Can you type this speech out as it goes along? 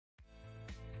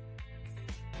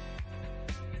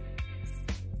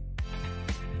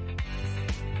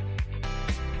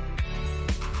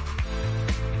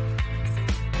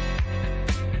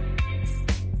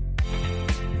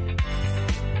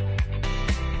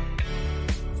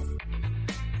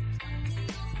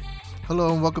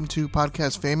Hello and welcome to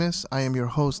Podcast Famous. I am your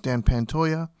host, Dan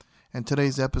Pantoja, and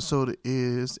today's episode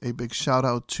is a big shout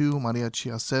out to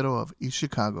Mariachi Acero of East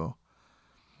Chicago.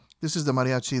 This is the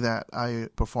mariachi that I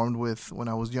performed with when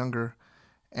I was younger,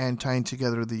 and tying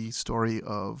together the story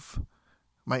of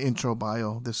my intro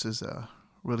bio, this is a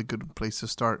really good place to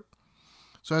start.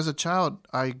 So as a child,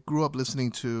 I grew up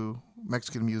listening to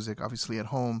Mexican music, obviously at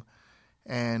home,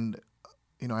 and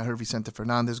I heard Vicente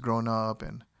Fernandez growing up,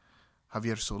 and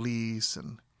Javier Solis,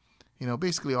 and,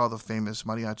 basically all the famous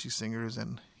mariachi singers.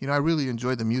 And, I really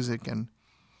enjoyed the music, and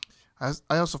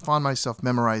I also found myself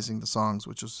memorizing the songs,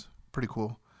 which was pretty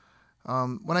cool.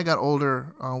 When I got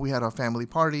older, we had a family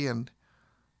party, and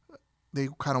they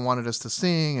kind of wanted us to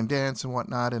sing and dance and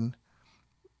whatnot. And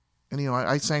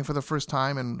I sang for the first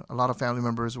time, and a lot of family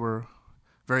members were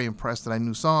very impressed that I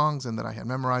knew songs and that I had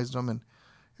memorized them. And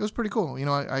it was pretty cool.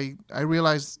 I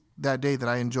realized that day that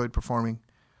I enjoyed performing.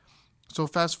 So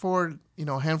fast forward,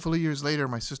 a handful of years later,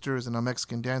 my sister is in a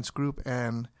Mexican dance group,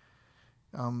 and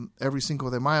every Cinco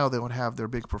de Mayo, they would have their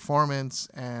big performance,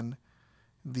 and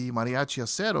the Mariachi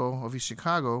Acero of East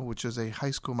Chicago, which is a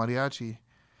high school mariachi,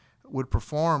 would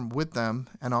perform with them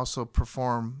and also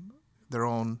perform their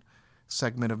own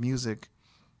segment of music.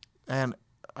 And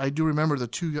I do remember the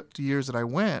 2 years that I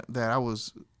went that I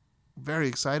was very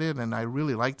excited, and I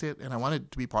really liked it, and I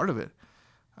wanted to be part of it.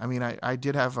 I mean, I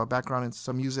did have a background in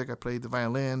some music. I played the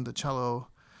violin, the cello,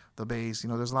 the bass.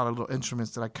 There's a lot of little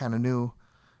instruments that I kind of knew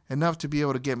enough to be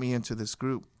able to get me into this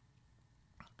group.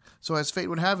 So as fate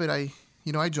would have it, I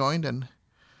joined, and,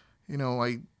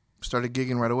 I started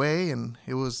gigging right away, and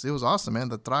it was awesome, man.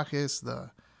 The trajes,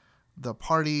 the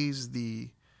parties, the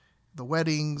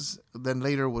weddings, then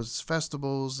later was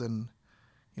festivals, and,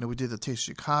 we did the Taste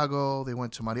Chicago. They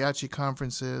went to mariachi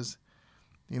conferences.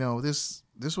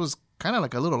 This was kind of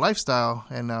like a little lifestyle,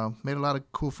 and made a lot of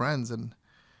cool friends, and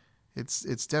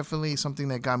it's definitely something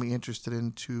that got me interested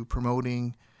into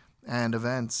promoting and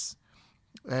events.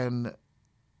 And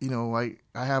I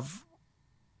have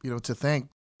to thank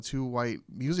 2 white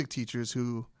music teachers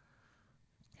who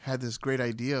had this great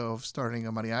idea of starting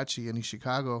a mariachi in East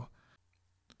Chicago.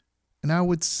 And I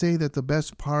would say that the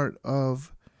best part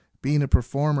of being a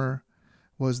performer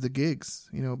was the gigs,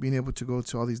 being able to go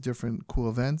to all these different cool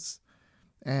events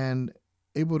and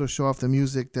able to show off the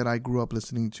music that I grew up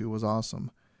listening to was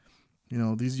awesome.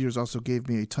 These years also gave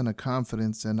me a ton of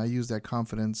confidence, and I used that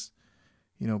confidence,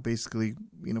 basically,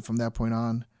 from that point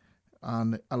on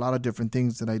a lot of different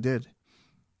things that I did.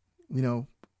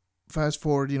 Fast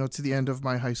forward, to the end of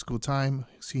my high school time,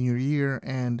 senior year,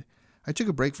 and I took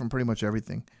a break from pretty much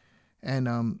everything. And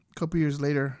a couple years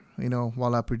later,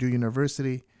 while at Purdue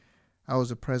University, I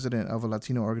was a president of a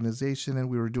Latino organization, and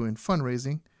we were doing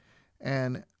fundraising.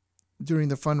 And during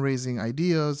the fundraising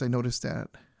ideas, I noticed that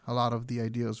a lot of the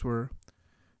ideas were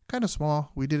kind of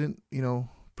small. We didn't,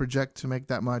 project to make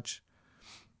that much.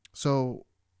 So,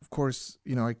 of course,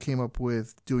 I came up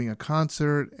with doing a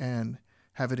concert and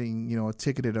having, a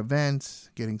ticketed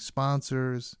event, getting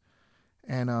sponsors.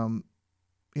 And,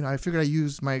 I figured I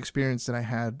used my experience that I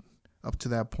had up to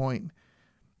that point.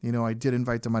 I did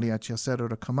invite the Mariachi Acero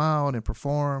to come out and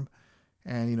perform.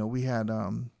 And, we had,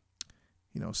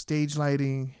 stage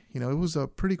lighting. It was a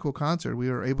pretty cool concert. We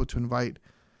were able to invite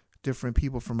different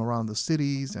people from around the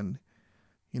cities, and,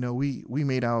 we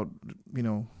made out,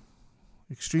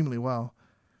 extremely well.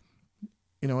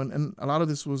 And a lot of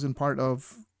this was in part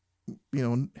of,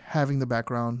 having the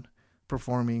background,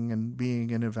 performing and being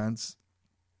in events.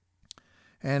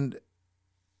 And,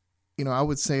 I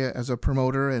would say as a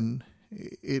promoter, and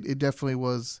it definitely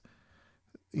was,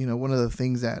 one of the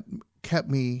things that kept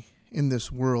me in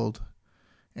this world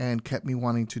and kept me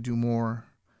wanting to do more,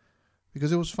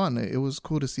 because it was fun. It was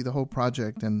cool to see the whole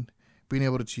project and being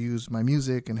able to use my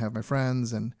music and have my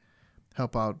friends and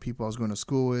help out people I was going to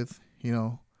school with,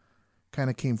 kind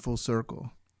of came full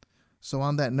circle. So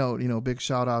on that note, big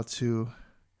shout out to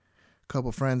a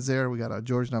couple friends there. We got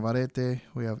George Navarrete,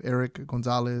 we have Eric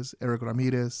Gonzalez, Eric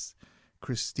Ramirez,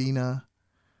 Christina,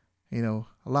 a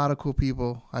lot of cool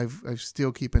people I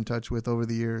still keep in touch with over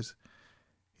the years,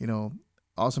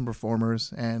 awesome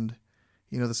performers, and,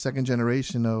 the second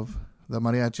generation of the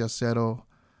Mariachi Acero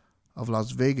of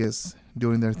Las Vegas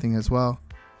doing their thing as well,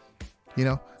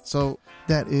 So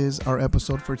that is our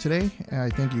episode for today. I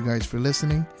thank you guys for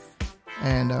listening.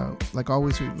 And like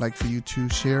always, we'd like for you to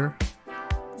share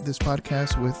this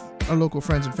podcast with our local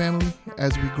friends and family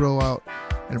as we grow out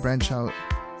and branch out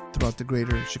throughout the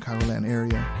greater Chicagoland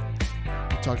area.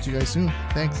 Talk to you guys soon.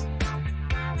 Thanks.